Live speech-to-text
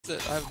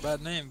that I have a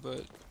bad name,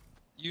 but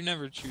you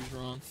never choose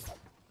wrong.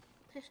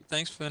 So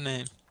thanks for the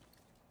name.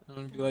 I'm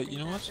gonna be like, you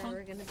know what, son?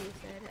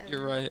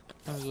 You're right.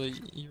 I was like,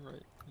 you're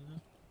right. You know,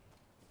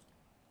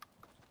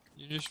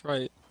 you're just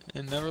right.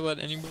 And never let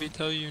anybody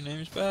tell you your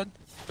name's bad,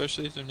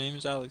 especially if their name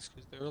is Alex,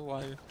 because they're a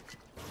liar.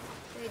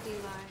 They do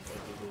lie. They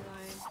do be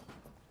lying.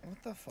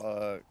 What the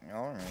fuck?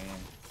 Y'all are mean.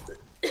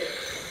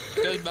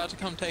 This guy's about to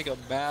come take a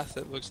bath.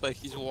 It looks like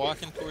he's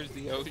walking towards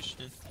the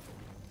ocean.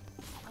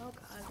 Oh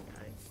god,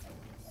 nice.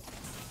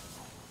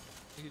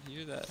 You could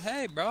hear that.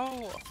 Hey,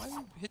 bro, why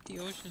you hit the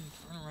ocean,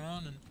 turn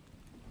around, and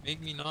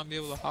make me not be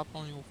able to hop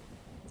on your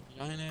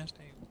giant ass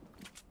thing?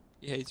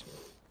 He hates me.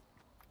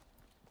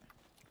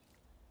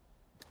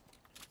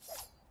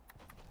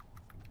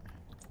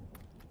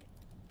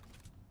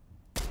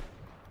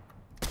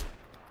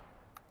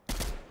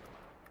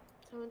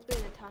 Someone's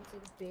being a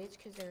toxic bitch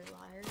because they're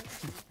liars.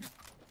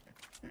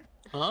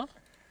 Huh?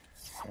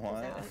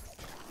 What? Alex.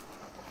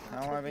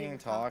 How am I being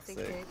toxic?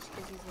 Bitch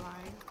because he's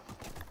lying.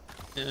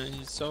 Yeah,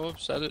 he's so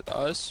upset at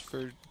us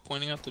for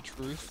pointing out the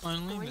truth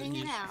finally. Pointing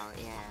it out,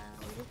 yeah.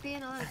 We're just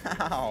being honest.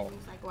 Ow.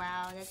 He's like,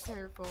 wow, that's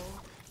hurtful.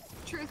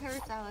 Truth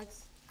hurts,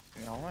 Alex.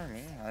 Y'all are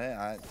mean.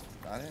 I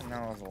didn't know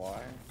I was a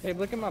liar. Hey,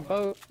 look at my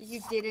boat.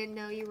 You didn't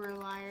know you were a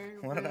liar.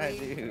 What really?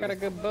 did I do? I got a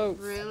good boat.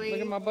 Really?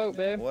 Look at my boat,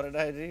 babe. What did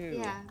I do?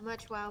 Yeah,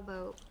 much wow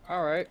boat.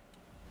 All right.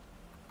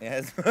 Yeah,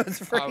 it's I would've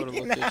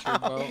freaking looked at your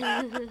out. boat.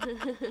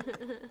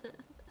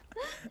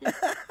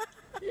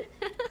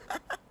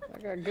 I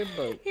got a good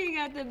boat. He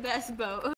got the best boat.